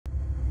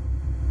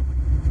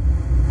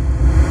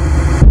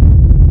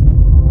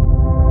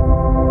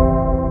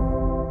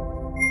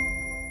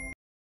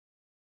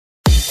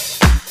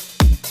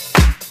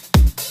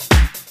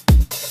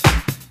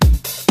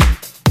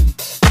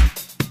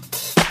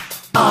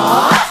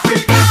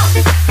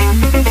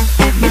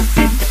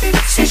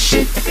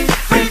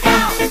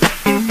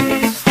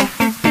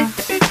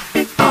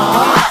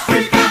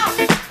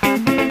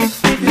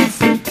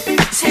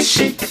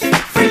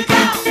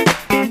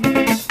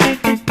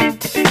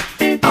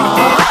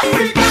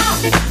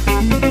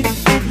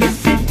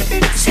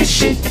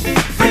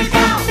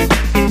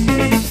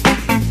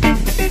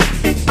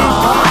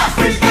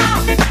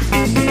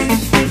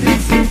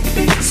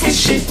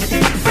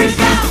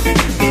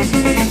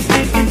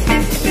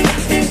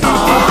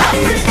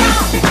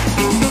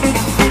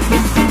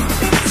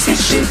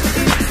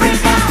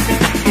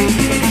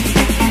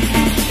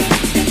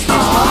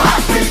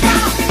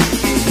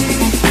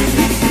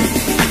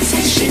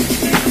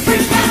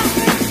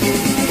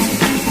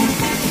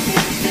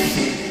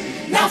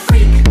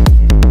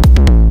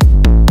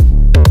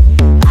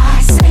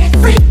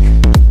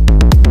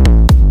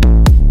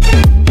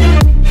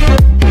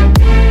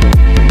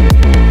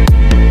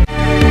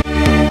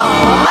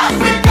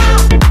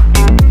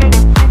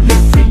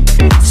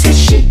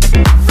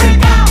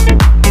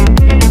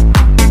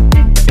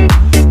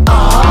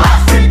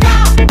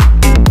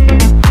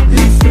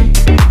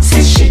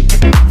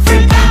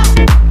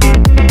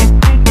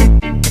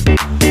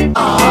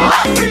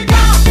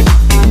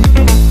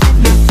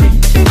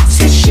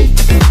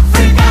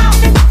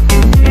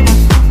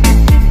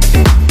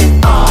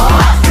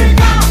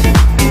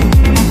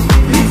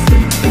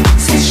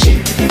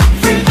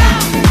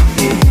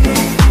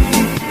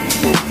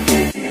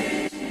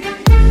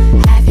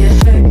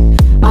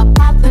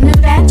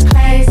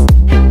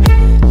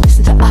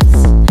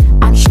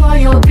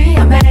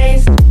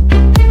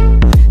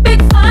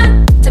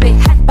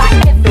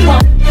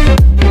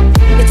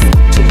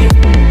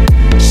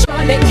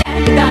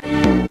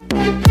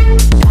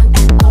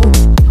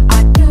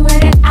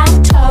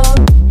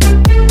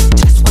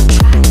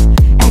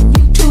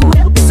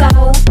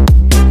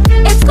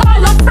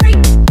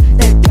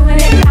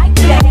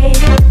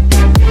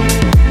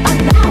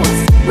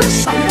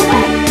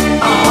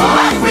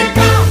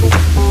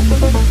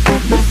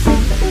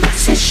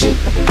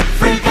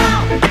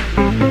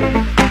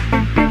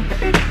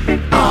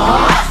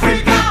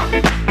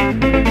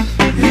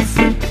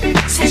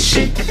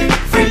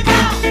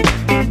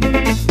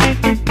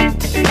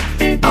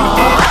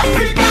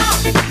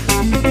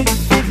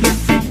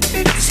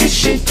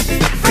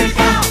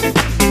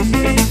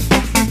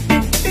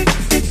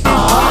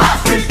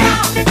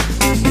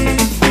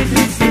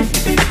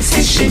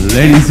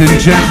Ladies and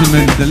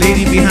gentlemen, the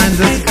lady behind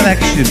this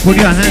collection, put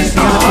your hands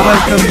together to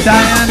welcome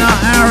Diana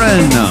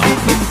Aron.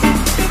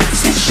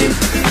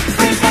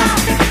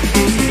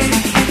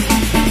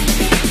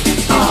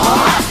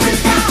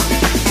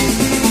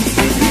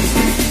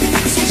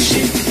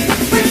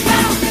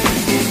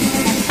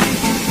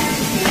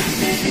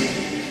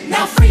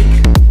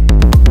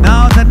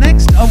 Now the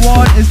next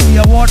award is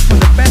the award for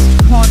the best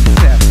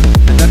concept,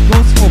 and that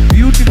goes for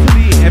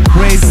beautifully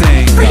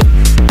embracing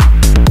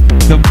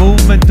the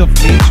movement of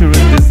nature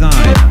and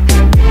design.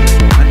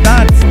 And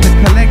that's the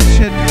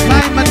collection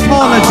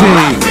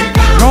Climatology,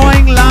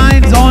 drawing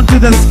lines onto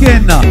the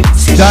skin.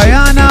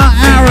 Diana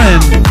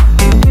Aron.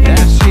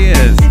 There she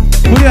is.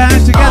 Put your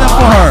hands together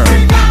for her.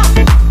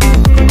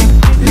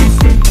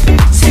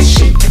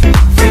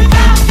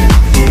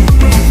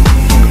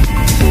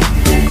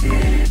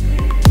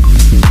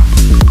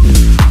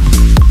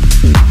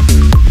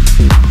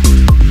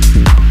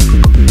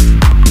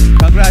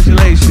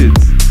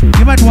 Congratulations.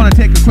 You might want to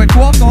take a quick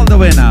walk all the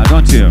way now,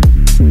 don't you?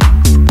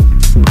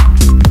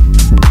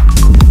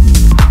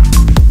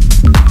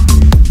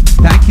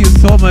 Thank you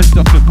so much,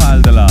 Dr.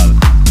 Pal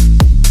Dalal.